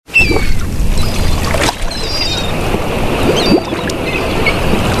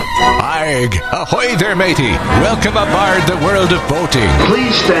Ahoy there, matey. Welcome aboard the world of boating.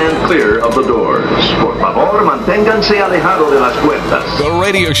 Please stand clear of the doors. Por favor, manténganse alejado de las puertas. The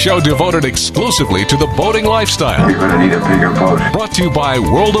radio show devoted exclusively to the boating lifestyle. You're going to need a bigger boat. Brought to you by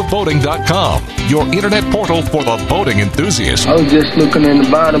worldofboating.com, your internet portal for the boating enthusiast. I was just looking into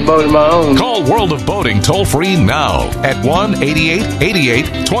buying a boat of my own. Call World of Boating toll-free now at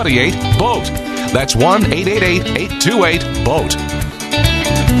 1-8888-28-BOAT. That's 1-888-828-BOAT.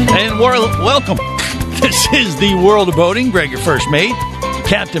 And welcome. This is the World of Boating. Greg, your first mate.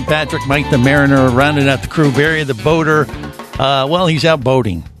 Captain Patrick, Mike the Mariner, rounding out the crew. Barry the boater. He's out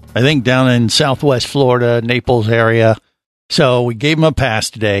boating. I think down in Southwest Florida, Naples area. So we gave him a pass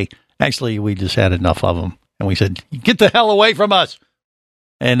today. Actually, we just had enough of them. And we said, get the hell away from us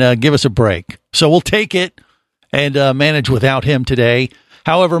and give us a break. So we'll take it and manage without him today.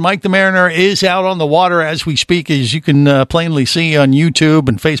 However, Mike the Mariner is out on the water as we speak, as you can plainly see on YouTube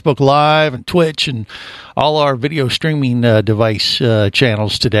and Facebook Live and Twitch and all our video streaming device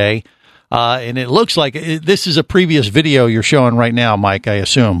channels today. And it looks like this is a previous video you're showing right now, Mike, I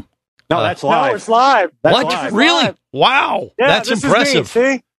assume. No, that's live. No, it's live. What? Live. Really? Live. Wow. Yeah, that's impressive. Is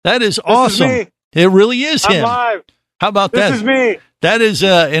me, see? That is awesome. Is it really is him. I'm live. How about that? This is me. That is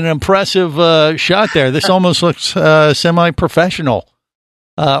an impressive shot there. This almost looks semi-professional.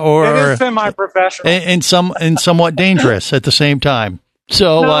 It is semi-professional and somewhat dangerous at the same time.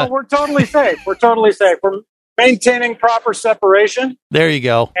 So no, we're totally safe. We're totally safe. We're maintaining proper separation. There you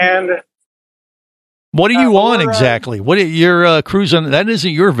go. And what are you on exactly? What you're cruising? That isn't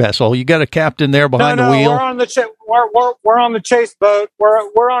your vessel. You got a captain there behind the wheel. We're on the we're on the chase boat.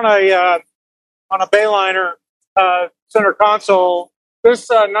 We're on a Bayliner center console. This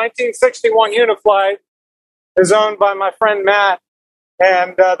 1961 Uniflight is owned by my friend Matt.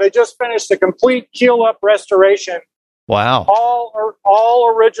 And they just finished a complete keel-up restoration. Wow!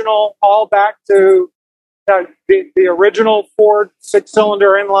 All original, all back to the original Ford six-cylinder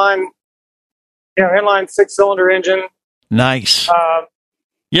inline six-cylinder engine. Nice. Mike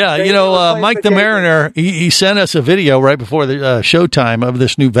the Mariner, he sent us a video right before the showtime of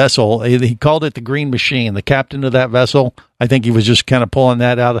this new vessel. He called it the Green Machine. The captain of that vessel, I think he was just kind of pulling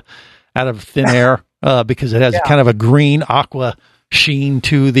that out of thin air because it has kind of a green aqua sheen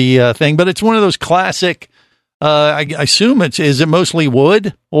to the thing, but it's one of those classic. I assume is it mostly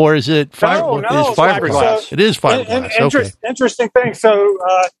wood or is it fiberglass? It is fiberglass. Interesting thing. So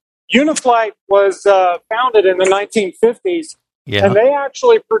Uniflight was founded in the 1950s, and they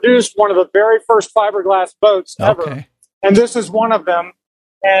actually produced one of the very first fiberglass boats ever. And this is one of them.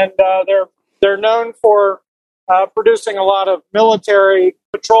 And they're known for producing a lot of military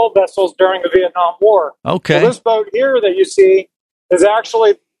patrol vessels during the Vietnam War. Okay, so this boat here that you see is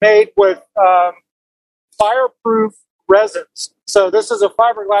actually made with fireproof resins. So this is a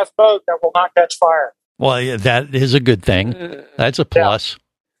fiberglass boat that will not catch fire. Well, yeah, that is a good thing. That's a plus.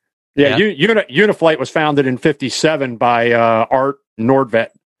 Yeah, Uniflight was founded in '57 by Art Nordvet.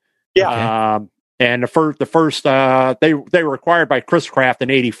 Yeah, and the first they were acquired by Chris Craft in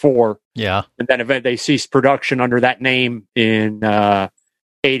 '84. Yeah, and then they ceased production under that name in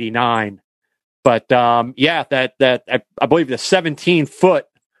 '89. But I believe the 17-foot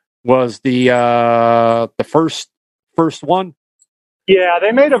was the first one. Yeah,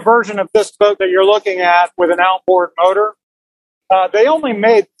 they made a version of this boat that you're looking at with an outboard motor. They only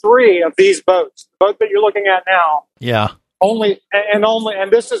made 3 of these boats. The boat that you're looking at now. Yeah. And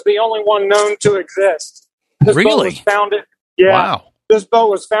this is the only one known to exist. This really? Boat was founded. Yeah. Wow. This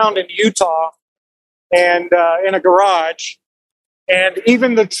boat was found in Utah and in a garage. And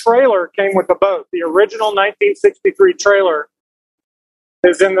even the trailer came with the boat. The original 1963 trailer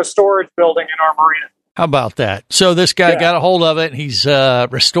is in the storage building in our marina. How about that? So this guy got a hold of it. He's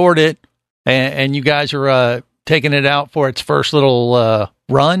restored it, and you guys are taking it out for its first little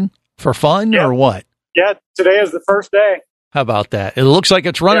run for fun, or what? Yeah, today is the first day. How about that? It looks like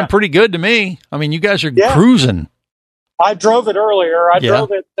it's running pretty good to me. I mean, you guys are cruising. I drove it earlier. I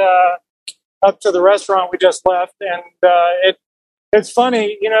drove it up to the restaurant we just left, and it's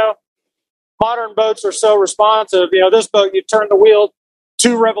funny, modern boats are so responsive. This boat, you turn the wheel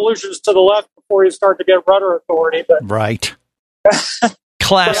 2 revolutions to the left before you start to get rudder authority. But right.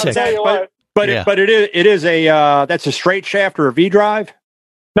 Classic. But it is a that's a straight shaft or a V drive?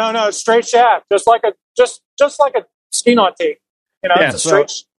 No, it's straight shaft, just like a ski nautique. It's a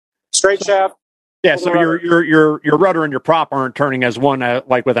straight shaft. Yeah, so your rudder and your prop aren't turning as one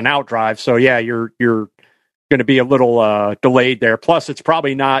like with an out drive. So you're going to be a little delayed there. Plus, it's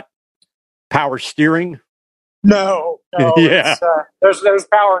probably not power steering. No, No, Yeah. There's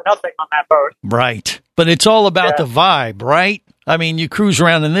power nothing on that boat. Right. But it's all about the vibe, right? I mean, you cruise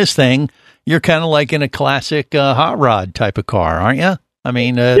around in this thing, you're kind of like in a classic hot rod type of car, aren't you? I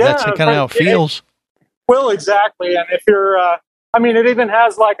mean, that's kind of how it feels. Well, exactly. And if you're, I mean, it even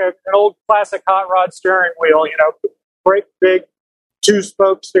has like an old classic hot rod steering wheel, you know, great big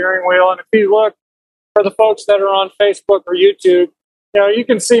 2-spoke steering wheel. And if you look for the folks that are on Facebook or YouTube, you know, you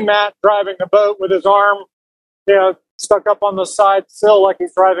can see Matt driving the boat with his arm, you know, stuck up on the side sill like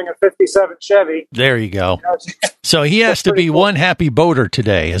he's driving a 57 Chevy. There you go. You know, so he has to be cool. one happy boater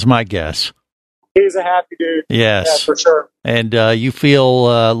today, is my guess. He's a happy dude. Yes. Yeah, for sure. And you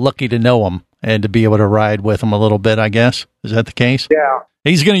feel lucky to know him and to be able to ride with him a little bit, I guess. Is that the case? Yeah.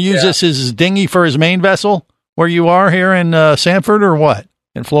 He's going to use this as his dinghy for his main vessel where you are here in Sanford or what?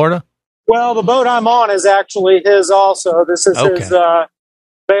 In Florida? Well, the boat I'm on is actually his also. This is his,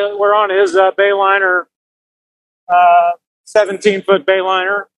 we're on his Bayliner, 17-foot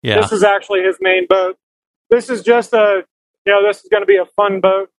Bayliner. Yeah. This is actually his main boat. This is just this is going to be a fun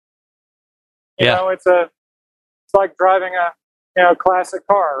boat. You know, it's like driving a classic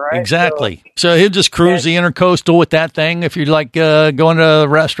car, right? Exactly. So he'll just cruise the intercoastal with that thing if you're like going to a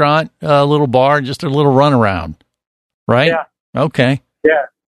restaurant, a little bar, just a little run around, right? Yeah. Okay. Yeah.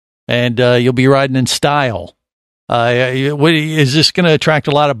 And you'll be riding in style. Is this going to attract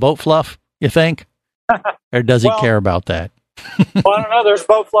a lot of boat fluff, you think? Or does he care about that? Well, I don't know. There's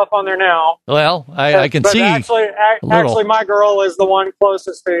boat fluff on there now. Well, I can see. Actually, my girl is the one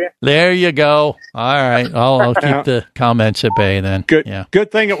closest to you. There you go. All right. I'll keep the comments at bay then. Good. Yeah.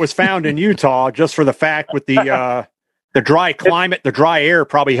 Good thing it was found in Utah, just for the fact with the dry climate, the dry air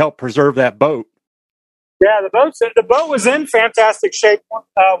probably helped preserve that boat. Yeah, the boat was in fantastic shape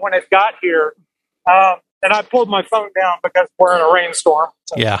when it got here, and I pulled my phone down because we're in a rainstorm.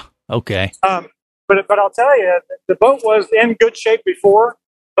 So. Yeah. Okay. But I'll tell you, the boat was in good shape before,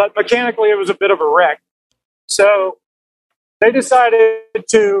 but mechanically it was a bit of a wreck. So they decided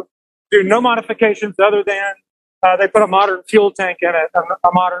to do no modifications other than they put a modern fuel tank in it, a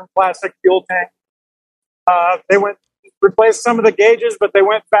modern plastic fuel tank. They replaced some of the gauges, but they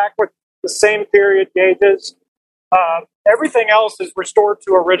went back with the same period gauges. Everything else is restored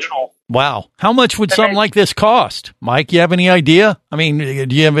to original. Wow. How much would something like this cost? Mike, you have any idea? I mean,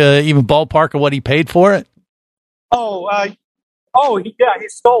 do you have even ballpark of what he paid for it? He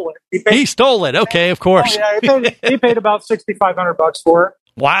stole it. He stole it. Okay, of course. He paid about $6,500 for it.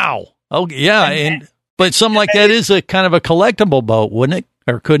 Wow. Oh, yeah. But something like that is a kind of a collectible boat, wouldn't it?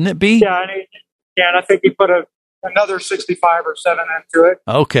 Or couldn't it be? Yeah, and I think he put another 65 or 7 into it.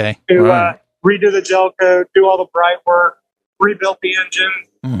 Okay. To redo the gel coat, do all the bright work, rebuilt the engine.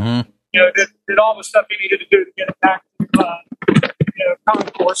 Mm-hmm. You know, did all the stuff he needed to do to get it back to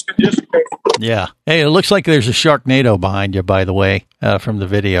concourse condition. Yeah. Hey, it looks like there's a Sharknado behind you, by the way, from the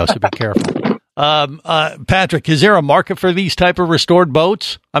video, so be careful. Patrick, is there a market for these type of restored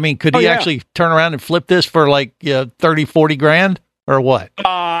boats? I mean, could he actually turn around and flip this for like 30, 40 grand or what?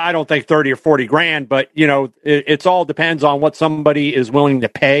 I don't think 30 or 40 grand, but it's all depends on what somebody is willing to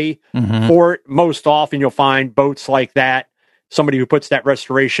pay for it. Most often you'll find boats like that, somebody who puts that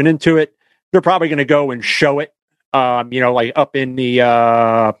restoration into it, they're probably going to go and show it. Like up in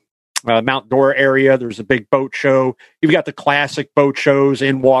the Mount Dora area, there's a big boat show. You've got the classic boat shows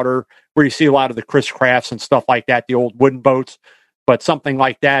in water where you see a lot of the Chris Crafts and stuff like that, the old wooden boats. But something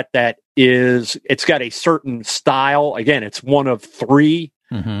like that it's got a certain style. Again, it's one of 3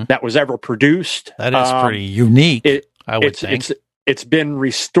 that was ever produced. That is pretty unique, I would think. It's been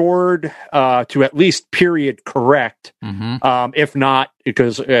restored to at least period correct. If not,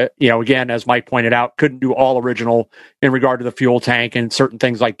 because, again, as Mike pointed out, couldn't do all original in regard to the fuel tank, and certain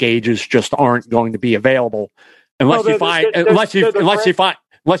things like gauges just aren't going to be available unless you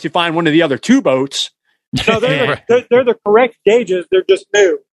find one of the other 2 boats. No, they're the correct gauges. They're just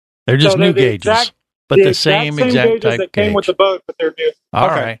new. They're just new gauges, but the same exact gauges type that came gauge. with the boat, but they're new. All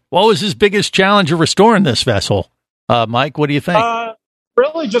right. What was his biggest challenge of restoring this vessel? Mike, what do you think?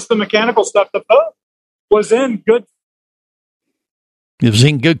 Really just the mechanical stuff. The boat was in good. It was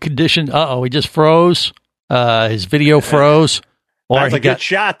in good condition. He just froze. His video froze. That's a good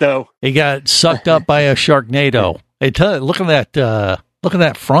shot, though. He got sucked up by a Sharknado. Hey, look at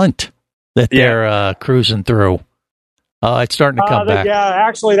that front that they're cruising through. It's starting to come back. Yeah,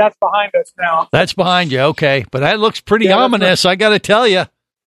 actually, that's behind us now. That's behind you. Okay. But that looks pretty ominous, I got to tell you.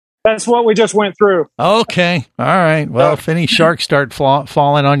 That's what we just went through. Okay. All right. Well, if any sharks start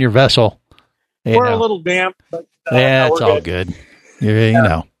falling on your vessel, we're a little damp. But, it's all good. You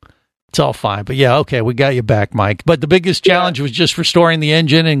know, it's all fine. But yeah, okay, we got you back, Mike. But the biggest challenge was just restoring the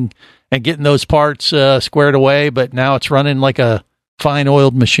engine and getting those parts squared away, but now it's running like a fine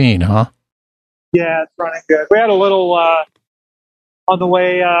oiled machine, huh? Yeah, it's running good. We had a little on the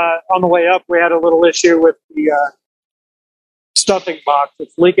way up. We had a little issue with the stuffing box.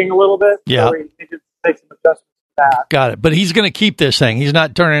 It's leaking a little bit. Yeah, so we need to make some adjustments to that. Got it. But he's going to keep this thing. He's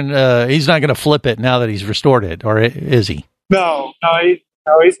not turning. He's not going to flip it now that he's restored it, or is he? No,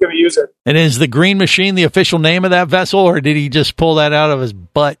 he's going to use it. And is the Green Machine the official name of that vessel, or did he just pull that out of his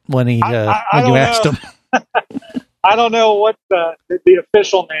butt when he when you asked him? I don't know what the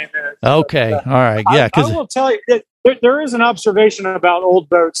official name is. Okay, all right, yeah. I will tell you, there is an observation about old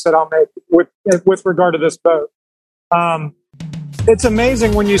boats that I'll make with regard to this boat. It's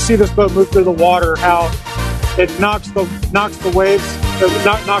amazing when you see this boat move through the water, how it knocks the waves,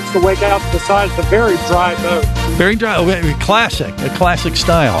 knocks the wake out to the side. It's a very dry boat. Very dry, a classic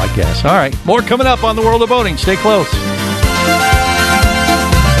style, I guess. All right, more coming up on the World of Boating. Stay close.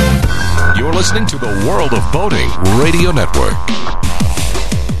 You're listening to the World of Boating Radio Network.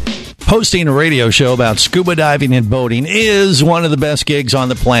 Hosting a radio show about scuba diving and boating is one of the best gigs on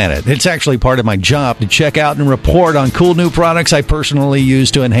the planet. It's actually part of my job to check out and report on cool new products I personally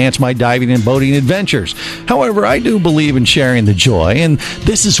use to enhance my diving and boating adventures. However, I do believe in sharing the joy, and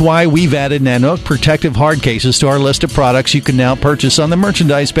this is why we've added Nanook protective hard cases to our list of products you can now purchase on the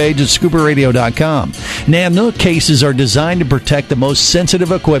merchandise page at scubaradio.com. Nanook cases are designed to protect the most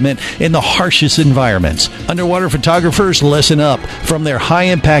sensitive equipment in the harshest environments. Underwater photographers, listen up. From their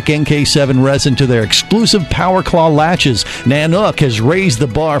high-impact NK7 resin to their exclusive Power Claw latches, Nanook has raised the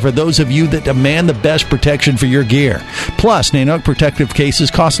bar for those of you that demand the best protection for your gear. Plus, Nanook protective cases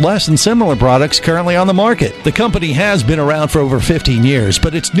cost less than similar products currently on the market. The company has been around for over 15 years,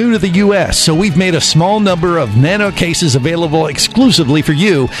 but it's new to the U.S., so we've made a small number of Nanook cases available exclusively for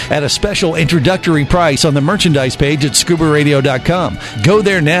you at a special introductory price on the merchandise page at scubaradio.com. Go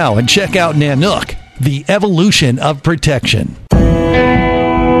there now and check out Nanook, the evolution of protection.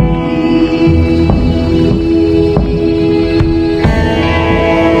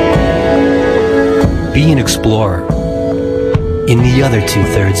 Be an explorer in the other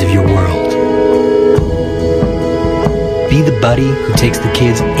 2/3 of your world. Be the buddy who takes the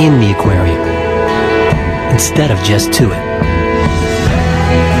kids in the aquarium instead of just to it.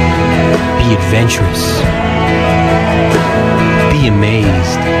 Be adventurous. Be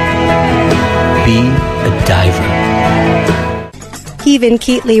amazed. Be a diver. Kevin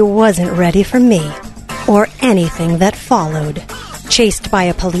Keatley wasn't ready for me or anything that followed. Chased by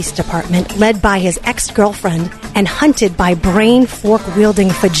a police department led by his ex-girlfriend and hunted by brain fork-wielding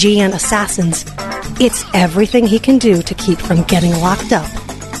Fijian assassins, it's everything he can do to keep from getting locked up,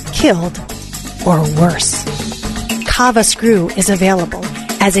 killed, or worse. Kava Screw is available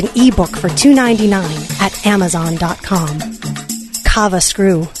as an ebook for $2.99 at Amazon.com. Kava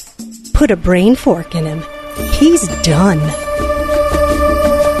Screw. Put a brain fork in him. He's done.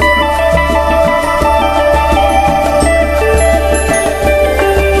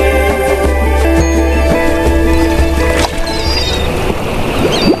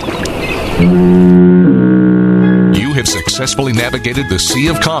 You have successfully navigated the Sea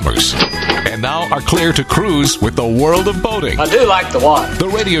of Commerce and now are clear to cruise with the World of Boating. I do like the water. The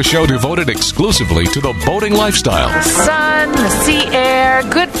radio show devoted exclusively to the boating lifestyle. The sun, the sea air,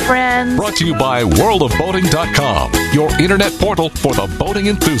 good friends. Brought to you by worldofboating.com, your internet portal for the boating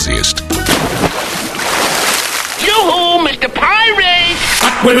enthusiast. Yoo-hoo, Mr. Pirate!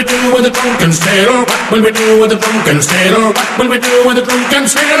 What will we do with a drunken sailor? What will we do with a drunken sailor? What will we do with a drunken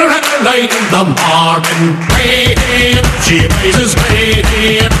sailor at the light in the morning? Way in, she raises way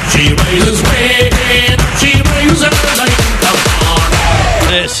in, she raises way in, she raises at the light in the morning.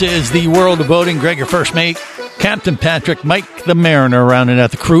 This is the World of Boating. Greg, your first mate. Captain Patrick, Mike the Mariner, rounding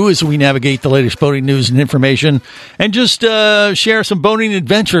out the crew as we navigate the latest boating news and information, and just share some boating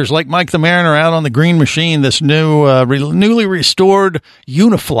adventures like Mike the Mariner out on the Green Machine, this new, newly restored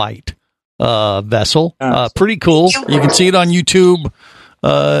Uniflight vessel. Pretty cool. You can see it on YouTube.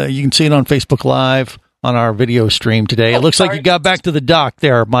 You can see it on Facebook Live on our video stream today. It looks like you got back to the dock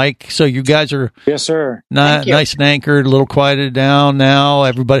there, Mike. So you guys are yes, sir. Nice and anchored, a little quieted down now.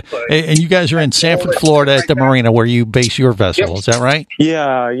 Everybody, and you guys are in Sanford, Florida, at the marina where you base your vessel. Yep. Is that right?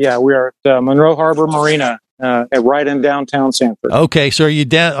 Yeah. We are at Monroe Harbor Marina, right in downtown Sanford. Okay, so are you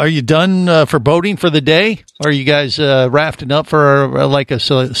done for boating for the day? Or are you guys rafting up for like a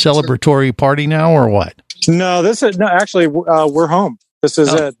celebratory party now, or what? No, actually, we're home. This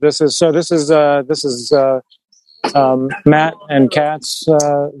is it. This is Matt and Kat's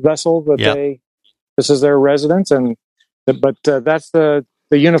vessel that this is their residence, but that's the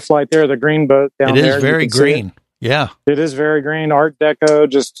Uniflight there, the green boat down there. It is very green. Yeah, it is very green. Art Deco,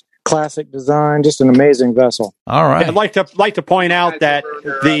 just classic design, just an amazing vessel. All right. I'd like to point out that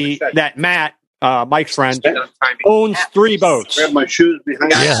that Matt, Mike's friend, owns 3 boats. Grab my shoes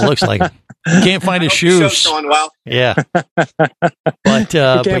behind. Yeah, it looks like it. You can't find his shoes. Show's going well. Yeah. But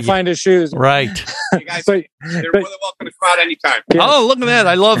you can't find his shoes. Right. You guys, they're more than welcome to come out anytime. Yeah. Oh, look at that.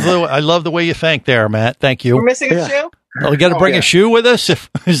 I love the way you think there, Matt. Thank you. We're missing a shoe? Oh, we got to bring a shoe with us?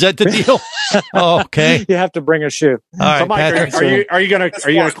 Is that the deal? Oh, okay. You have to bring a shoe. All right, so, Mike, Patrick. are you gonna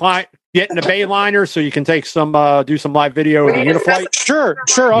get in the bay liner so you can take some do some live video with the Uniflight? Sure.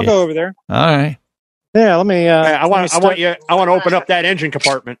 I'll go over there. All right. Yeah, let me. I want to open up that engine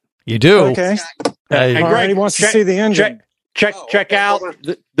compartment. You do. Okay. And All right, he wants to see the engine. Check out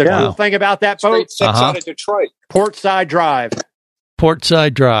the cool thing about that boat. Straight 6 out of Detroit. Portside Drive.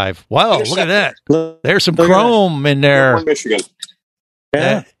 Portside Drive. Wow, look at that. There's some chrome in there. Michigan.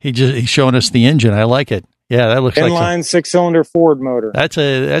 Yeah. He's showing us the engine. I like it. Yeah, that looks like inline 6-cylinder Ford motor. That's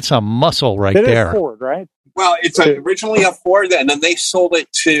a muscle right there. It is Ford, right? Well, it's originally a Ford, and then they sold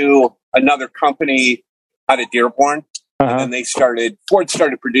it to another company out of Dearborn. And then Ford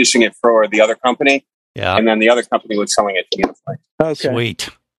started producing it for the other company. Yeah. And then the other company was selling it to Uniflight. Okay. Sweet.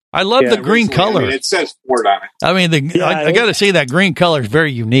 I love the green color. It says Ford on it. I mean, I got to say that green color is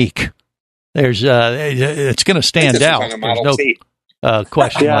very unique. There's it's going to stand out. There's no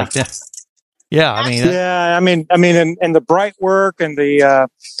question like that. Yeah, I mean, and the bright work and the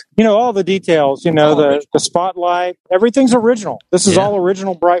all the details. The spotlight, everything's original. This is all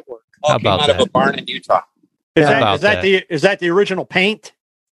original bright work. All came out of a barn in Utah. Is that the original paint?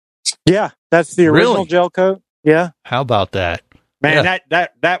 Yeah, that's the original gel coat. Yeah. How about that? Man,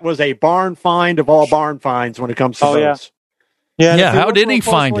 that was a barn find of all barn finds when it comes to those. Yeah. How did he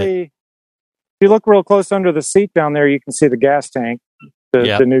find it? If you look real close under the seat down there, you can see the gas tank,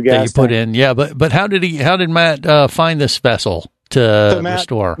 the new gas that you put in. Yeah, but how did Matt find this vessel to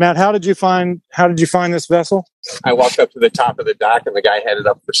restore? Matt, how did you find this vessel? I walked up to the top of the dock, and the guy had it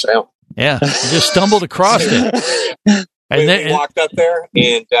up for sale. Yeah, you just stumbled across it. And then we walked up there,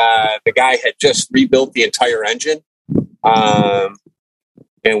 and the guy had just rebuilt the entire engine. And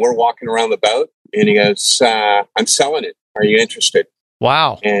we're walking around the boat, and he goes, "I'm selling it. Are you interested?"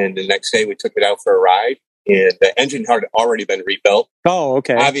 Wow! And the next day, we took it out for a ride, and the engine had already been rebuilt. Oh,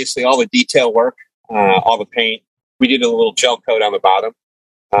 okay. Obviously, all the detail work, all the paint. We did a little gel coat on the bottom.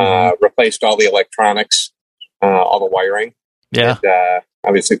 Replaced all the electronics, all the wiring. Yeah. And,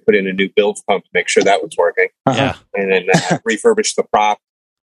 obviously put in a new bilge pump to make sure that was working. Yeah. And then refurbished the prop.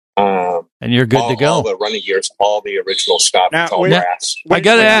 And you're good to go. All the running gears, all the original stuff. It's all brass. I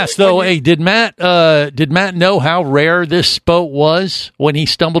got to ask though, did Matt know how rare this boat was when he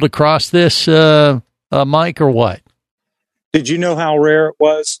stumbled across this, Mike, or what? Did you know how rare it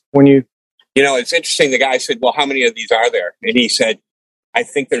was when you? It's interesting. The guy said, "Well, how many of these are there?" And he said, "I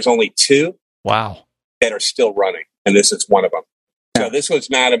think there's only 2. Wow. That are still running, and this is one of them." So this was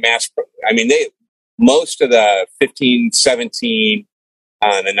not a mass. I mean, most of the 15, 17,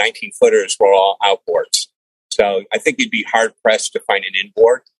 and the 19 footers were all outboards. So I think you'd be hard pressed to find an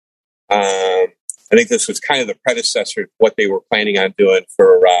inboard. I think this was kind of the predecessor to what they were planning on doing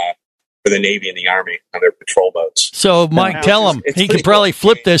for the Navy and the Army on their patrol boats. So Mike, tell him he could probably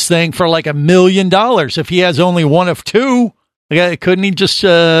flip this thing for like $1 million if he has only one of 2. Couldn't he just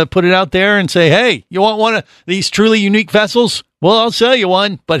put it out there and say, "Hey, you want one of these truly unique vessels? Well, I'll sell you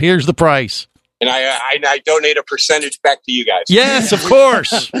one, but here's the price." And I donate a percentage back to you guys. Yes, of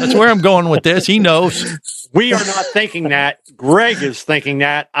course. That's where I'm going with this. He knows. We are not thinking that. Greg is thinking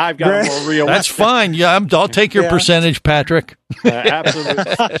that. I've got a more realistic. That's fine. Yeah, I'll take your percentage, Patrick.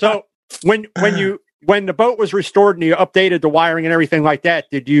 Absolutely. So when the boat was restored and you updated the wiring and everything like that,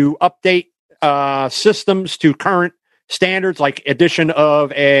 did you update systems to current standards, like addition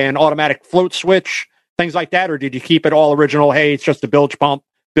of an automatic float switch, things like that, or did you keep it all original? Hey, it's just a bilge pump,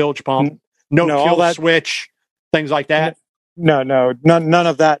 no kill switch, things like that. No, none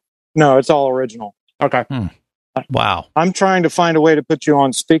of that. No, it's all original. Okay. Wow. I'm trying to find a way to put you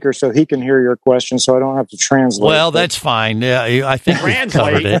on speaker so he can hear your question, so I don't have to translate. Well, that's fine. Yeah, I think we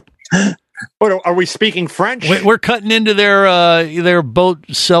covered it. What, are we speaking French? We're cutting into their boat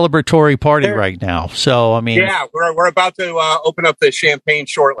celebratory party right now. So, I mean... Yeah, we're about to open up the champagne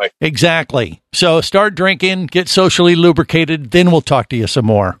shortly. Exactly. So start drinking, get socially lubricated, then we'll talk to you some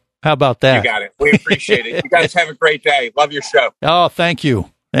more. How about that? You got it. We appreciate it. You guys have a great day. Love your show. Oh, thank you.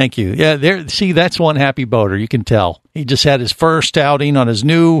 Thank you. Yeah, see, that's one happy boater. You can tell. He just had his first outing on his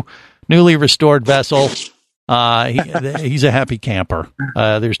newly restored vessel. He's a happy camper.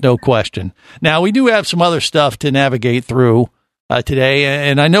 There's no question. Now, we do have some other stuff to navigate through today.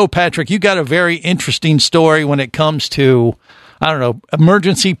 And I know, Patrick, you got a very interesting story when it comes to I don't know,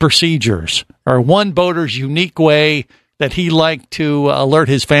 emergency procedures or one boater's unique way that he liked to alert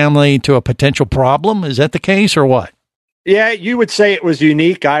his family to a potential problem. Is that the case or what? Yeah, you would say it was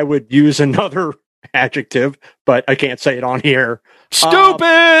unique. I would use another adjective, but I can't say it on here.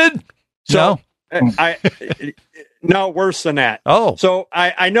 Stupid! No, worse than that. Oh. So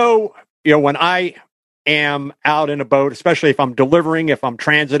I know, when I am out in a boat, especially if I'm delivering, if I'm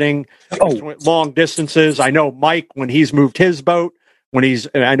transiting long distances, I know Mike, when he's moved his boat,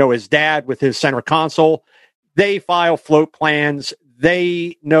 I know his dad with his center console, they file float plans.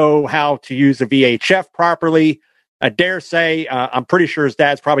 They know how to use the VHF properly. I dare say, I'm pretty sure his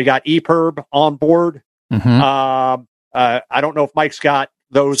dad's probably got EPIRB on board. Mm-hmm. I don't know if Mike's got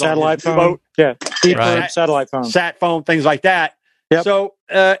those satellite on his phone. Boat. Yeah, EPIRB, satellite phone, sat phone, things like that. Yep. So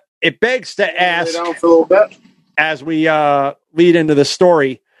it begs to ask, down for a little bit. as we lead into the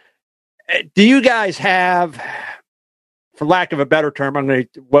story, do you guys have, for lack of a better term,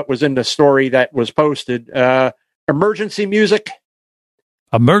 what was in the story that was posted, emergency music?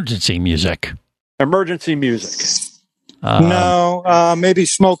 Emergency music. Emergency music. No, maybe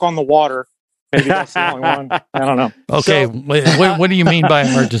Smoke on the Water. Maybe that's the only one. I don't know. Okay, so, what do you mean by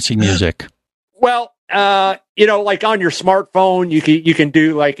emergency music? Well, like on your smartphone, you can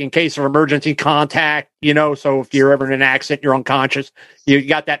do like in case of emergency contact. So if you're ever in an accident, you're unconscious, you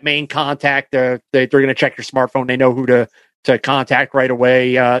got that main contact. They're going to check your smartphone. They know who to contact right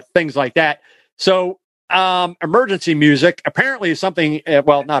away. Things like that. So emergency music apparently is something.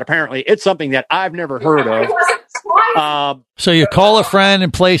 Well, not apparently. It's something that I've never heard of. So you call a friend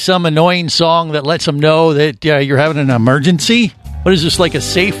and play some annoying song that lets them know that you're having an emergency? What is this, like a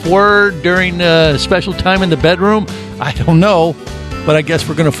safe word during a special time in the bedroom? I don't know, but I guess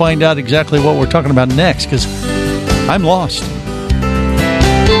we're going to find out exactly what we're talking about next, because I'm lost.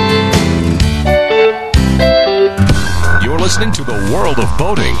 You're listening to the World of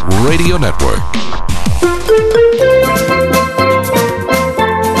Boating Radio Network.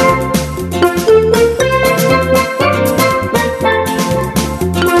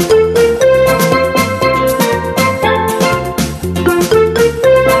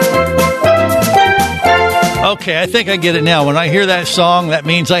 Okay, I think I get it now. When I hear that song, that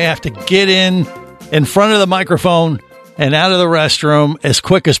means I have to get in front of the microphone and out of the restroom as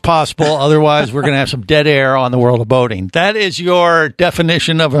quick as possible. Otherwise, we're going to have some dead air on the World of Boating. That is your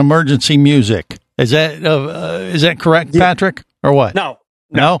definition of emergency music. Is that correct, Patrick, or what? No,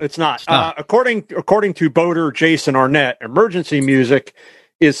 it's not. It's not. According to boater Jason Arnett, emergency music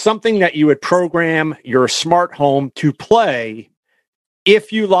is something that you would program your smart home to play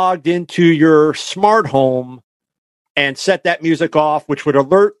if you logged into your smart home and set that music off, which would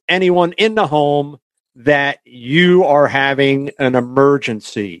alert anyone in the home that you are having an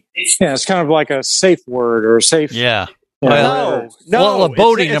emergency. Yeah, it's kind of like a safe word or a safe. Yeah. No. Well, a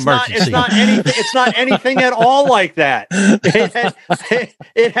boating emergency. It's not anything at all like that.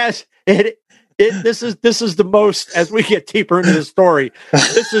 This is the most, as we get deeper into the story,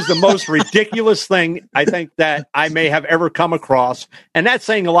 this is the most ridiculous thing I think that I may have ever come across. And that's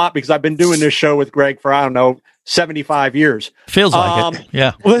saying a lot because I've been doing this show with Greg for, 75 years. Feels like it.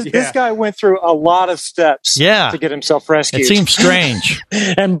 Yeah. Well, this guy went through a lot of steps to get himself rescued. It seems strange.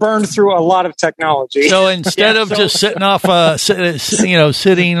 And burned through a lot of technology. So instead of just sitting off, sitting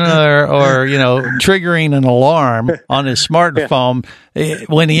or triggering an alarm on his smartphone,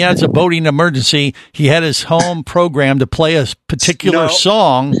 when he has a boating emergency, he had his home programmed to play a particular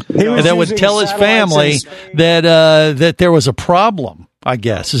song that would tell his family that there was a problem. I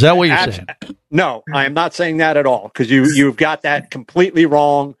guess. Is that what you're saying? No, I am not saying that at all, because you've got that completely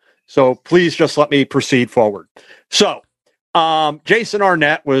wrong. So please just let me proceed forward. So Jason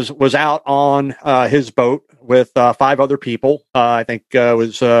Arnett was out on his boat with 5 other people. I think it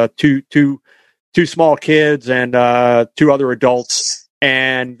was two small kids and 2 other adults.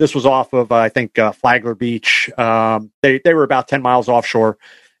 And this was off of, I think, Flagler Beach. They were about 10 miles offshore.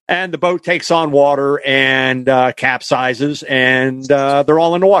 And the boat takes on water and capsizes, and they're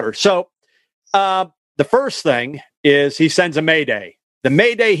all in the water. So the first thing is he sends a mayday. The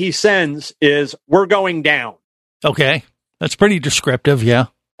mayday he sends is, "We're going down." Okay. That's pretty descriptive, yeah.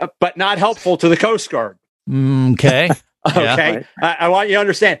 But not helpful to the Coast Guard. Okay. Okay. Yeah. I want you to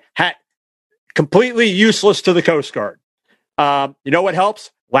understand. Completely useless to the Coast Guard. You know what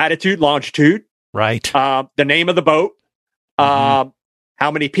helps? Latitude, longitude. Right. The name of the boat. How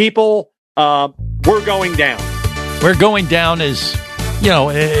many people? We're going down. We're going down is,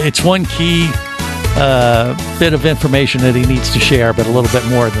 it's one key bit of information that he needs to share, but a little bit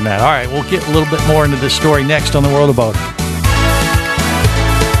more than that. All right, we'll get a little bit more into this story next on the World of Boating.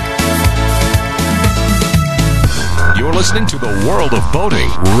 You're You're listening to the World of Boating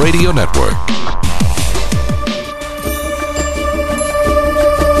Radio Network.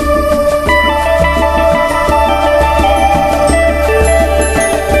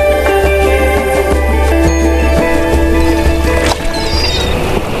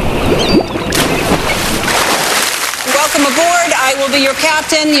 Welcome aboard. I will be your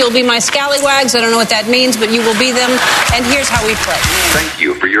captain. You'll be my scallywags. I don't know what that means, but you will be them. And here's how we play. Thank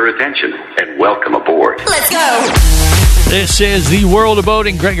you for your attention and welcome aboard. Let's go. This is the World of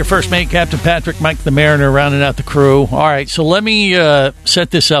Boating. Greg, your first mate, Captain Patrick, Mike the Mariner, rounding out the crew. All right, so let me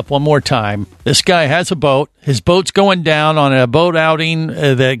set this up one more time. This guy has a boat. His boat's going down on a boat outing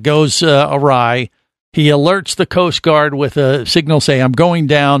that goes awry. He alerts the Coast Guard with a signal saying, I'm going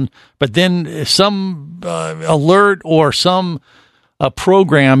down. But then some alert or some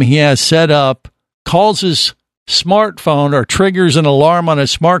program he has set up calls his smartphone or triggers an alarm on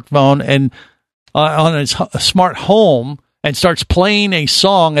his smartphone and on his smart home and starts playing a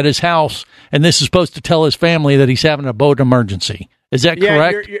song at his house. And this is supposed to tell his family that he's having a boat emergency. Is that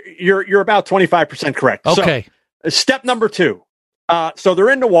correct? You're about 25% correct. Okay. So, step number 2. So they're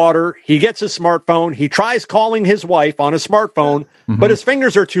in the water. He gets his smartphone. He tries calling his wife on his smartphone, but his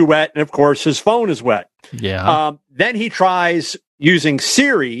fingers are too wet. And of course, his phone is wet. Yeah. Then he tries using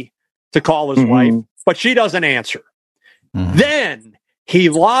Siri to call his wife, but she doesn't answer. Then he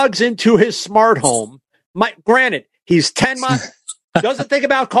logs into his smart home. Granted, he's 10 miles, doesn't think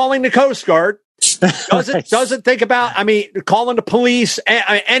about calling the Coast Guard. Doesn't think about, calling the police,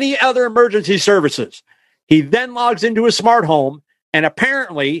 any other emergency services. He then logs into his smart home. And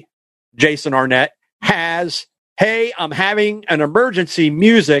apparently, Jason Arnett has, hey, I'm having an emergency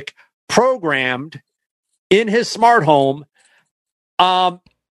music programmed in his smart home.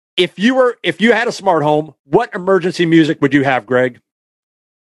 If you had a smart home, what emergency music would you have, Greg?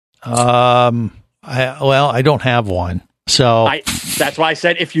 I don't have one, so that's why I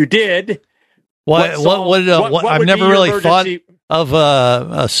said if you did. I've never really thought of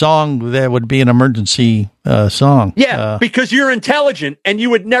a song that would be an emergency song. Yeah, because you're intelligent and you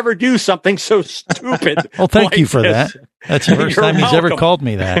would never do something so stupid. Well, thank you for that. That's the first time he's ever called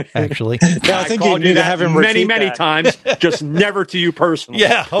me that, actually. I think you need to have him many times, just never to you personally.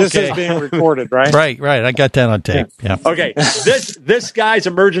 Yeah, okay. This is being recorded, right? Right. I got that on tape. Yeah. Okay, this guy's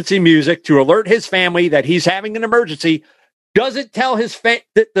emergency music to alert his family that he's having an emergency doesn't tell his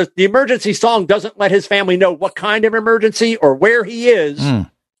the emergency song doesn't let his family know what kind of emergency or where he is.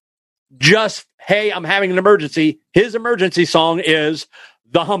 Just, hey, I'm having an emergency. His emergency song is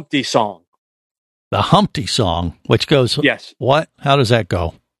the Humpty song. The Humpty song, which goes, yes. What? How does that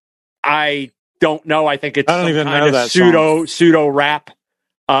go? I don't know. I think it's I don't even know that pseudo rap.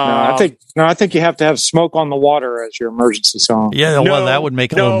 I think you have to have Smoke on the Water as your emergency song. Yeah, well, that would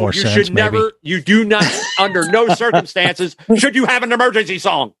make a little more sense. You do not, under no circumstances, should you have an emergency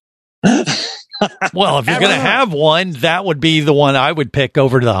song. Well, if you're going to have one, that would be the one I would pick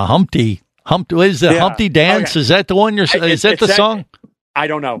over to the Humpty. Is the Humpty Dance? Okay. Is that the one is that the song? I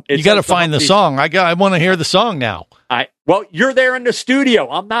don't know. You got to find the song. I want to hear the song now. Well, you're there in the studio.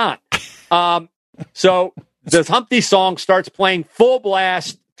 I'm not. So the Humpty song starts playing full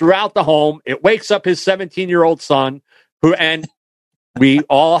blast throughout the home. It wakes up his 17-year-old son, and we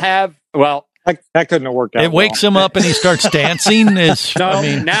all have, well, that couldn't have worked out. It wakes him up and he starts dancing. Now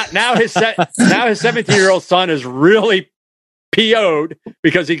his 17-year-old son is really PO'd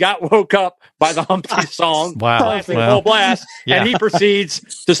because he got woke up by the Humpty song. Wow. Full blast. Yeah. And he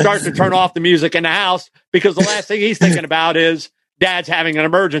proceeds to start to turn off the music in the house because the last thing he's thinking about is Dad's having an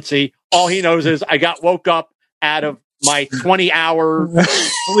emergency. All he knows is I got woke up out of my 20-hour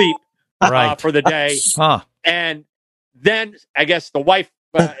sleep for the day. And then I guess the wife,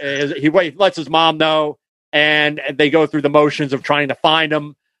 he lets his mom know, and they go through the motions of trying to find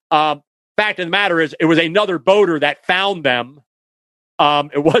him. Fact of the matter is, it was another boater that found them.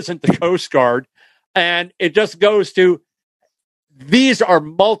 It wasn't the Coast Guard. And it just goes to, these are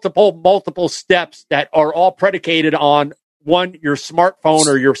multiple steps that are all predicated on, one, your smartphone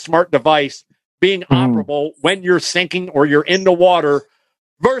or your smart device being operable when you're sinking or you're in the water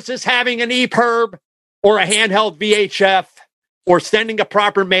versus having an EPIRB or a handheld VHF or sending a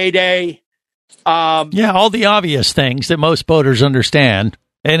proper mayday. All the obvious things that most boaters understand.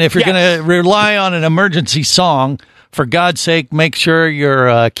 And if you're going to rely on an emergency song, for God's sake, make sure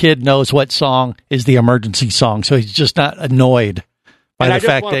your kid knows what song is the emergency song, so he's just not annoyed by the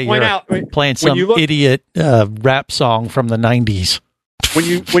fact that you're playing some idiot rap song from the 90s.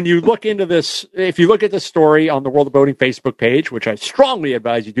 When you look into this, if you look at this story on the World of Boating Facebook page, which I strongly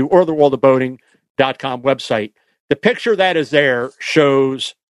advise you do, or the worldofboating.com website, the picture that is there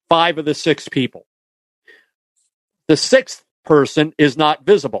shows 5 of the 6 people. The sixth person is not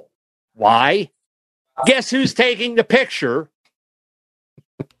visible. Why? Guess who's taking the picture?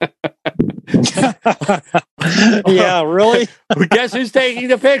 Yeah, really? Guess who's taking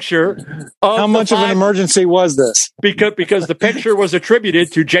the picture? How much of an emergency was this? Because the picture was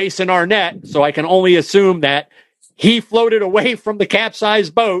attributed to Jason Arnett, so I can only assume that he floated away from the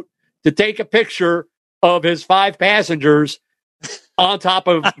capsized boat to take a picture of his 5 passengers on top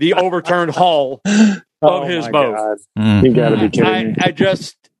of the overturned hull of his boat. God. You got to be kidding me. I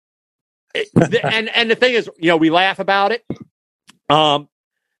just, and the thing is, we laugh about it, and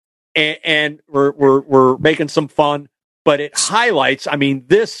we're making some fun, but it highlights. I mean,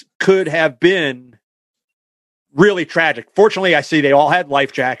 this could have been really tragic. Fortunately, I see they all had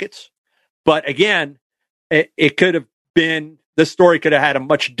life jackets, but again, it could have been. This story could have had a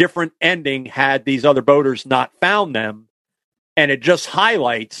much different ending had these other boaters not found them. And it just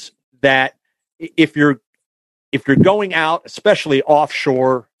highlights that if you're going out, especially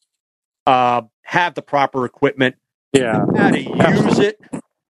offshore, have the proper equipment, know how to use it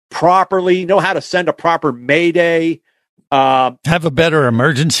properly, know how to send a proper mayday. Have a better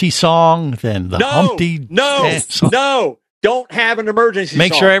emergency song than the Humpty. No. Don't have an emergency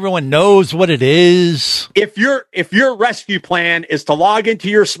Make song. sure everyone knows what it is. If your rescue plan is to log into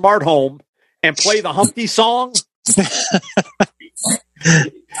your smart home and play the Humpty song,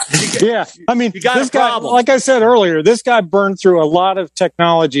 yeah, I mean, you got this a problem. guy, like I said earlier, this guy burned through a lot of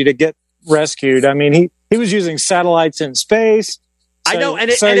technology to get rescued. I mean, he was using satellites in space. I know,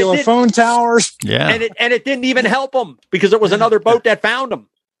 and cellular phone towers. Yeah, and it didn't even help him because it was another boat that found him.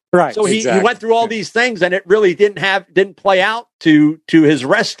 Right. So he went through all these things, and it really didn't play out to his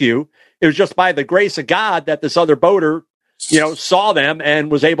rescue. It was just by the grace of God that this other boater, saw them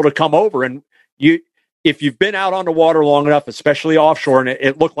and was able to come over. And if you've been out on the water long enough, especially offshore, and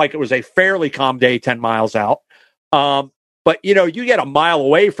it looked like it was a fairly calm day 10 miles out. But you get a mile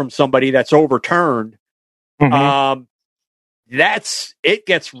away from somebody that's overturned. Mm-hmm. It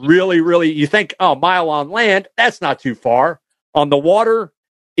gets really, really, you think, a mile on land, that's not too far. On the water,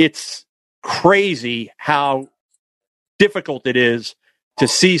 it's crazy how difficult it is to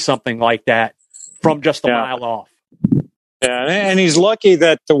see something like that from just a mile off. Yeah, and he's lucky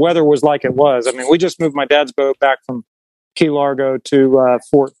that the weather was like it was. I mean, we just moved my dad's boat back from Key Largo to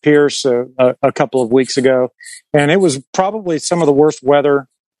Fort Pierce a couple of weeks ago, and it was probably some of the worst weather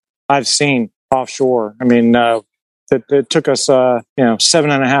I've seen offshore. I mean, it took us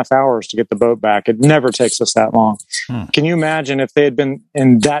 7.5 hours to get the boat back. It never takes us that long. Can you imagine if they had been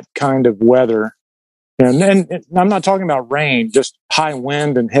in that kind of weather? And I'm not talking about rain, just high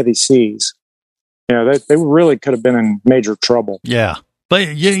wind and heavy seas. They really could have been in major trouble. Yeah.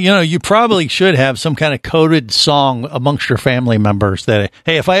 But, you probably should have some kind of coded song amongst your family members that,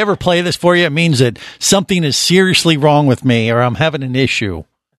 hey, if I ever play this for you, it means that something is seriously wrong with me or I'm having an issue.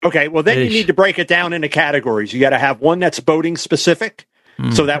 Okay, well, then you need to break it down into categories. You got to have one that's boating specific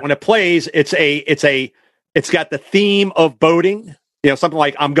so that when it plays, it's got the theme of boating, something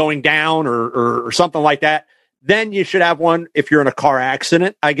like I'm going down or something like that. Then you should have one if you're in a car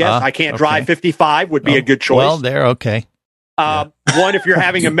accident, I guess. I can't drive 55 would be a good choice. Well, there, okay. One if you're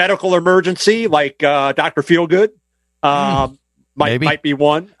having a medical emergency, like Dr. Feelgood, might be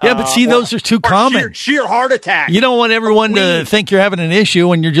one. Yeah, but see, those are too common. Sheer heart attack. You don't want everyone to think you're having an issue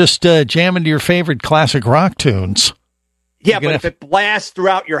when you're just jamming to your favorite classic rock tunes. Yeah, but if it blasts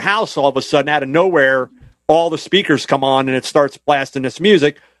throughout your house all of a sudden out of nowhere, all the speakers come on and it starts blasting this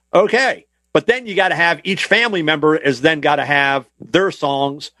music, okay. But then you got to have each family member has then got to have their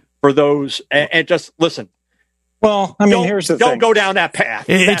songs for those and just listen. Well, I mean, here's the thing. Don't go down that path.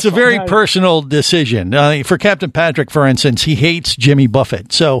 It's a very personal decision. For Captain Patrick, for instance, he hates Jimmy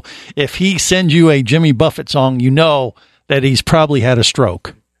Buffett. So if he sends you a Jimmy Buffett song, you know that he's probably had a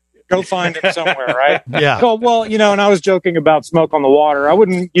stroke. Go find him somewhere, right? Yeah. Oh, well, and I was joking about Smoke on the Water. I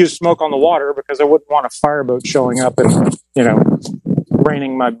wouldn't use Smoke on the Water because I wouldn't want a fireboat showing up and,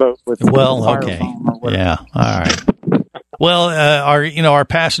 raining my boat with okay. Yeah. All right. Well, our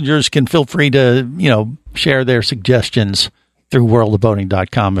passengers can feel free to, share their suggestions through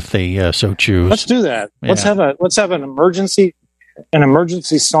worldofboating.com if they so choose. Let's do that. Yeah. Let's have an emergency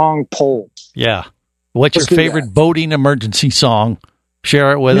song poll. Yeah. What's your favorite boating emergency song?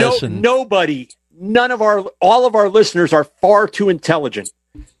 Share it with us. And all of our listeners are far too intelligent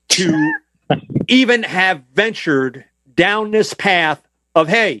to even have ventured down this path of,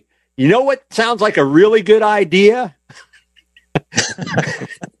 hey, you know what sounds like a really good idea?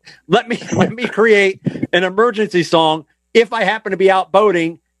 Let me create an emergency song if I happen to be out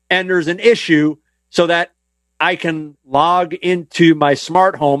boating and there's an issue so that I can log into my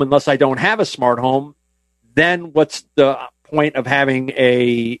smart home unless I don't have a smart home. then what's the point of having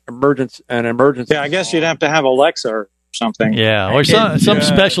an emergency? Yeah, I guess you'd have to have Alexa or something. Yeah, or some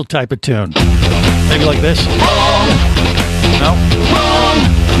special type of tune. Maybe like this. No.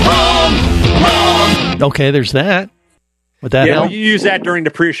 Okay, there's that. Would that help? You use that during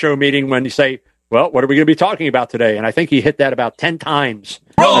the pre-show meeting when you say, well, what are we going to be talking about today? And I think he hit that about 10 times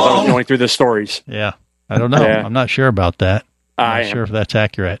as I was going through the stories. Yeah, I don't know. Yeah. I'm not sure about that. I'm not sure if that's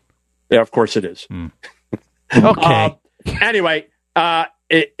accurate. Yeah, of course it is. Okay. Anyway,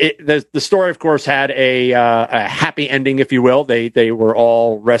 the story, of course, had a happy ending, if you will. They were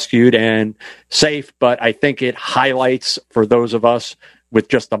all rescued and safe, but I think it highlights for those of us with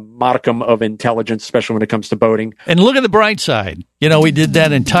just a modicum of intelligence, especially when it comes to boating. And look at the bright side. We did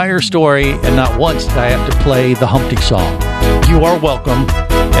that entire story, and not once did I have to play the Humpty song. You are welcome.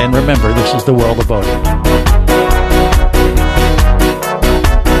 And remember, this is the world of boating.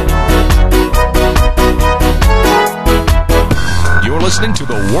 You're listening to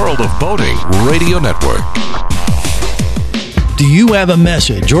the World of Boating Radio Network. Do you have a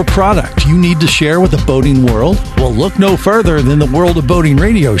message or product you need to share with the boating world? Well, look no further than the World of Boating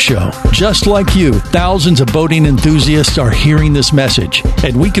radio show. Just like you, thousands of boating enthusiasts are hearing this message,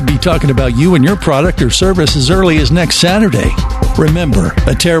 and we could be talking about you and your product or service as early as next Saturday. Remember,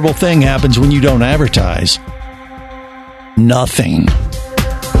 a terrible thing happens when you don't advertise. Nothing.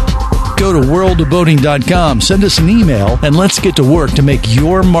 Go to worldofboating.com, send us an email, and let's get to work to make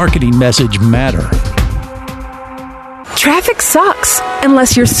your marketing message matter. Traffic sucks,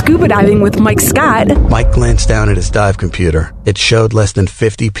 unless you're scuba diving with Mike Scott. Mike glanced down at his dive computer. It showed less than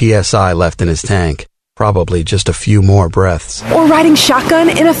 50 PSI left in his tank. Probably just a few more breaths. Or riding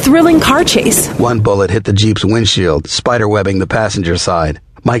shotgun in a thrilling car chase. One bullet hit the Jeep's windshield, spiderwebbing the passenger side.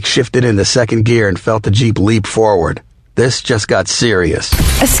 Mike shifted into second gear and felt the Jeep leap forward. This just got serious.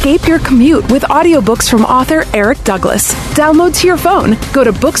 Escape your commute with audiobooks from author Eric Douglas. Download to your phone. Go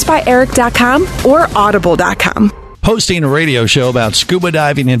to booksbyeric.com or audible.com. Hosting a radio show about scuba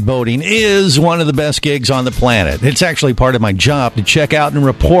diving and boating is one of the best gigs on the planet. It's actually part of my job to check out and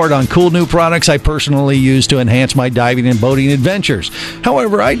report on cool new products I personally use to enhance my diving and boating adventures.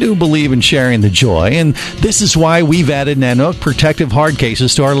 However, I do believe in sharing the joy, and this is why we've added Nanook protective hard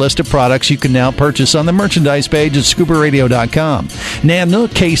cases to our list of products you can now purchase on the merchandise page at scubaradio.com.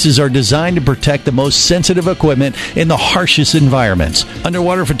 Nanook cases are designed to protect the most sensitive equipment in the harshest environments.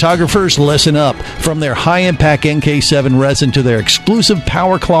 Underwater photographers, listen up. From their high-impact NK7 resin to their exclusive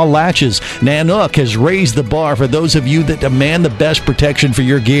Power Claw latches, Nanook has raised the bar for those of you that demand the best protection for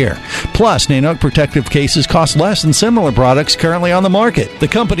your gear. Plus, Nanook protective cases cost less than similar products currently on the market. The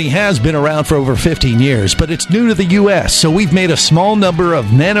company has been around for over 15 years, but it's new to the U.S., so we've made a small number of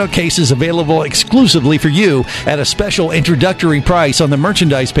Nanook cases available exclusively for you at a special introductory price on the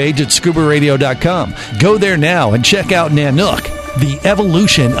merchandise page at scubaradio.com. Go there now and check out Nanook, the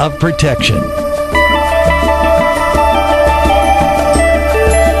evolution of protection.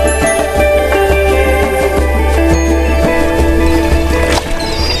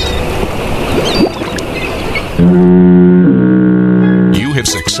 You have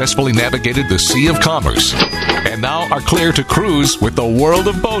successfully navigated the Sea of Commerce and now are clear to cruise with the World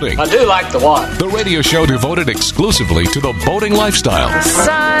of Boating. I do like the water. The radio show devoted exclusively to the boating lifestyle. The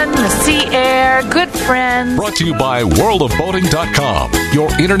sun, the sea air, good friends. Brought to you by worldofboating.com,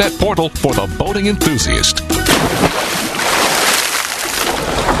 your internet portal for the boating enthusiast.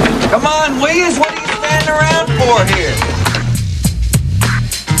 Come on, Williams, what are you standing around for here?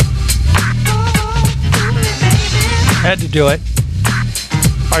 Had to do it.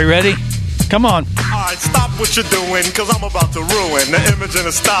 Are you ready? Come on. All right, stop what you're doing, because I'm about to ruin the image and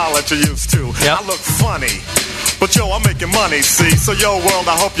the style that you're used to. Yep. I look funny, but yo, I'm making money, see? So yo, world,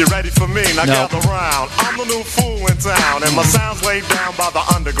 I hope you're ready for me. Now gather round. I'm the new fool in town, and my sound's laid down by the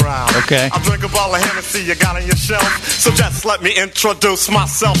underground. Okay. I drink a bottle of Hennessy you got on your shelf, so just let me introduce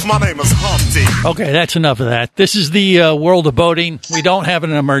myself. My name is Humpty. Okay, that's enough of that. This is the World of Boating. We don't have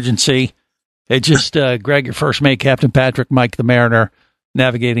an emergency. It's just Greg, your first mate, Captain Patrick, Mike the Mariner,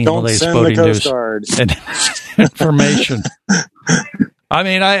 navigating the latest boating news and information. I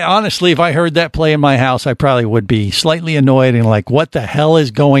mean, I honestly, if I heard that play in my house, I probably would be slightly annoyed and like, what the hell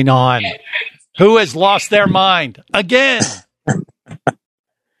is going on? Who has lost their mind again?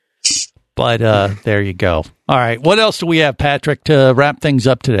 But there you go. All right. What else do we have, Patrick, to wrap things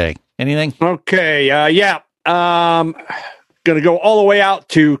up today? Anything? Okay. Going to go all the way out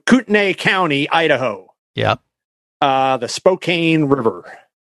to Kootenai County, Idaho. Yep. The Spokane River.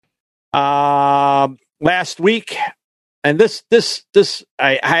 Last week, and this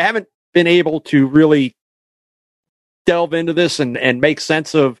I haven't been able to really delve into this and make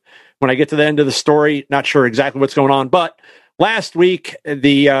sense of when I get to the end of the story. Not sure exactly what's going on, but last week,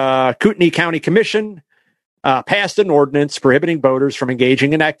 the Kootenai County Commission passed an ordinance prohibiting boaters from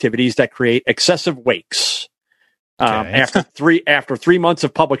engaging in activities that create excessive wakes. After 3 months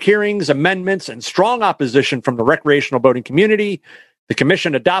of public hearings, amendments, and strong opposition from the recreational boating community, the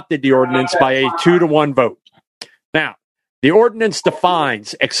commission adopted the ordinance by a 2-1 vote. Now, the ordinance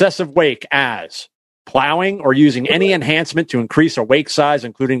defines excessive wake as plowing or using any enhancement to increase a wake size,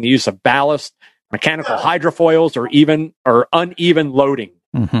 including the use of ballast, mechanical hydrofoils, or uneven loading.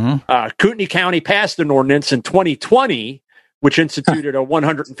 Kootenai County passed an ordinance in 2020, which instituted a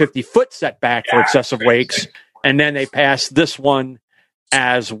 150-foot setback for excessive wakes, and then they passed this one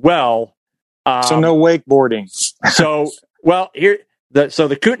as well. So no wakeboarding. So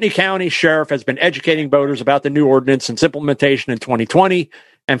the Kootenai County Sheriff has been educating boaters about the new ordinance and its implementation in 2020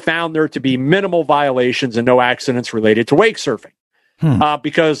 and found there to be minimal violations and no accidents related to wake surfing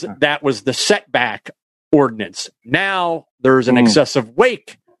because that was the setback ordinance. Now there's an excessive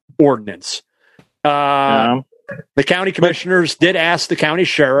wake ordinance. The county commissioners did ask the county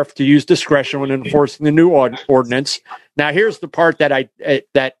sheriff to use discretion when enforcing the new ordinance. Now, here's the part that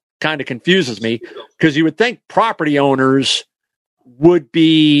that kind of confuses me, because you would think property owners would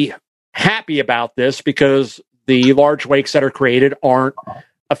be happy about this because the large wakes that are created aren't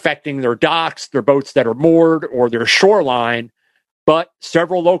affecting their docks, their boats that are moored, or their shoreline. But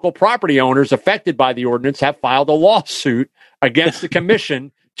several local property owners affected by the ordinance have filed a lawsuit against the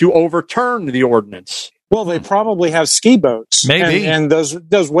commission to overturn the ordinance. Well, they probably have ski boats. Maybe. And those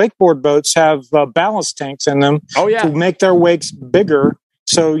wakeboard boats have ballast tanks in them to make their wakes bigger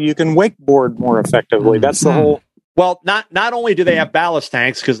so you can wakeboard more effectively. That's the whole... Well, not only do they have ballast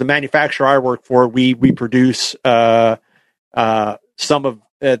tanks, because the manufacturer I work for, we produce some of...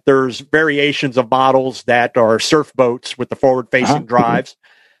 there's variations of models that are surf boats with the forward-facing drives.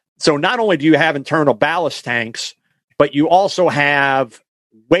 So not only do you have internal ballast tanks, but you also have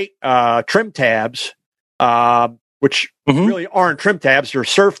trim tabs, which really aren't trim tabs, they're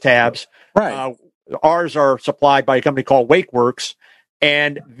surf tabs. Right. Ours are supplied by a company called WakeWorks,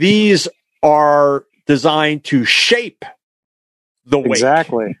 and these are designed to shape the wake.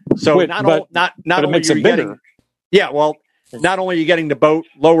 Exactly. So not only are you getting... not only are you getting the boat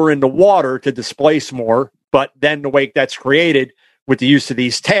lower in the water to displace more, but then the wake that's created with the use of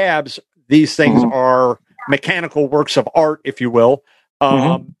these tabs, these things are mechanical works of art, if you will.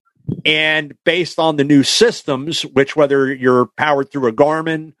 And based on the new systems, which whether you're powered through a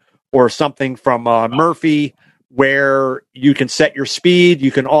Garmin or something from Murphy, where you can set your speed,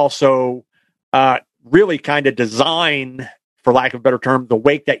 you can also really kind of design, for lack of a better term, the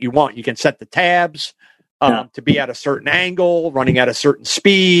wake that you want. You can set the tabs to be at a certain angle, running at a certain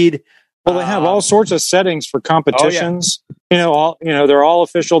speed. Well, they have all sorts of settings for competitions. They're all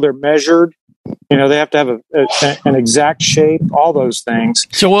official. They're measured. They have to have an exact shape. All those things.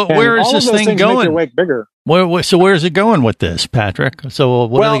 So where is this thing going? Make your wake bigger. So where is it going with this, Patrick? So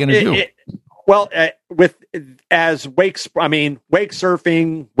what are they going to do? Wake surfing,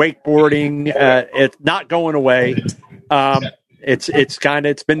 wakeboarding, it's not going away.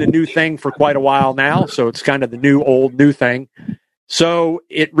 It's been the new thing for quite a while now. So it's kind of the new thing. So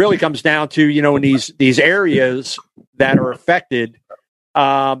it really comes down to, in these areas that are affected,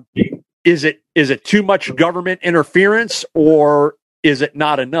 is it too much government interference, or is it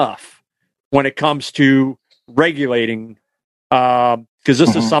not enough when it comes to regulating? Because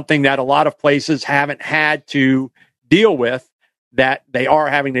this is something that a lot of places haven't had to deal with, that they are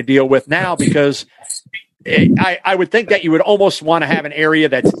having to deal with now, because I would think that you would almost want to have an area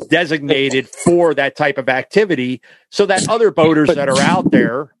that's designated for that type of activity, so that other boaters that are out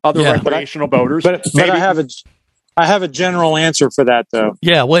there, recreational boaters. But I have a general answer for that, though.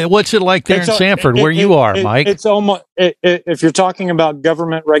 Yeah, what's it like there in Sanford, where you are, Mike? It's almost, if you're talking about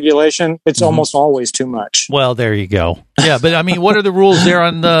government regulation, it's almost always too much. Well, there you go. Yeah, but I mean, what are the rules there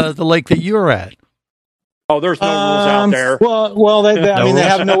on the lake that you're at? Oh, there's no rules out there. Well, they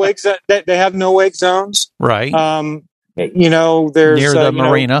have no wake. They have no wake zones, right? There's near the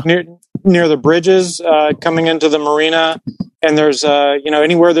marina, near the bridges coming into the marina, and there's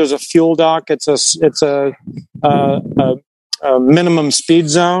anywhere there's a fuel dock, it's a minimum speed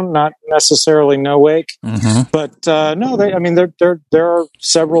zone, not necessarily no wake, but there are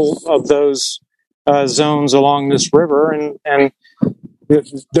several of those zones along this river, and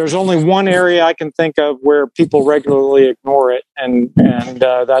there's only one area I can think of where people regularly ignore it, and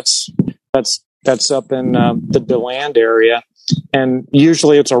that's that's up in the DeLand area. And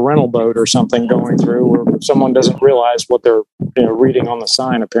usually it's a rental boat or something going through where someone doesn't realize what they're reading on the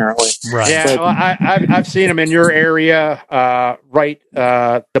sign, apparently. Right. Yeah, well, I've seen them in your area,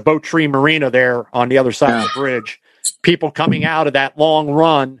 the Boat Tree Marina there on the other side of the bridge. People coming out of that long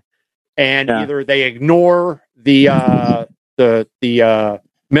run, and either they ignore the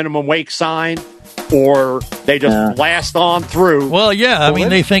minimum wake sign, or they just blast on through. Well, yeah, I mean,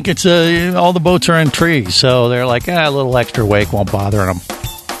 they think it's all the boats are in trees, so they're like, a little extra wake won't bother them.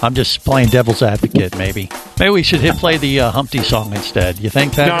 I'm just playing devil's advocate, maybe. Maybe we should play the Humpty song instead. You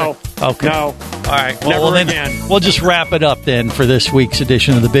think that? No. Okay. No. All right. Never again. We'll just wrap it up then for this week's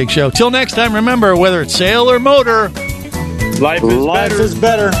edition of The Big Show. Till next time, remember, whether it's sail or motor, life is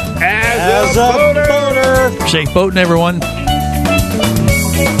better as a boater. Safe boating, everyone.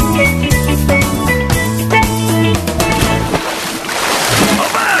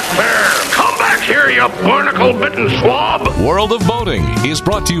 Here, you barnacle-bitten swab! World of Boating is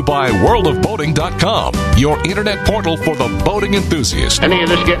brought to you by worldofboating.com, your internet portal for the boating enthusiast. Any of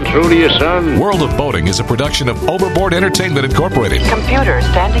this getting through to you, son? World of Boating is a production of Overboard Entertainment Incorporated. Computer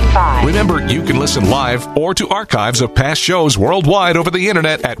standing by. Remember, you can listen live or to archives of past shows worldwide over the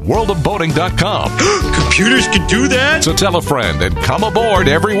internet at worldofboating.com. Computers can do that? So tell a friend and come aboard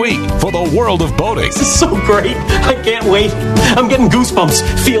every week for the World of Boating. This is so great. I can't wait. I'm getting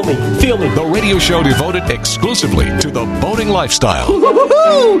goosebumps. Feel me. The radio show devoted exclusively to the boating lifestyle.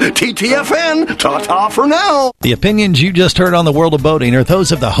 TTFN, ta-ta for now. The opinions you just heard on the World of Boating are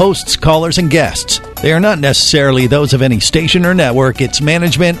those of the hosts, callers, and guests. They are not necessarily those of any station or network, its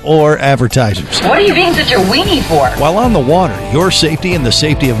management, or advertisers. What are you being such a weenie for? While on the water, your safety and the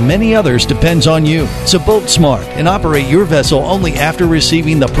safety of many others depends on you. So boat smart and operate your vessel only after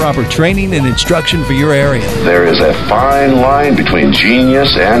receiving the proper training and instruction for your area. There is a fine line between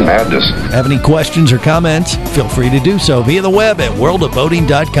genius and madness. Have any questions or comments? Feel free to do so via the web at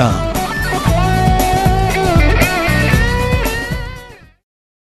worldofboating.com.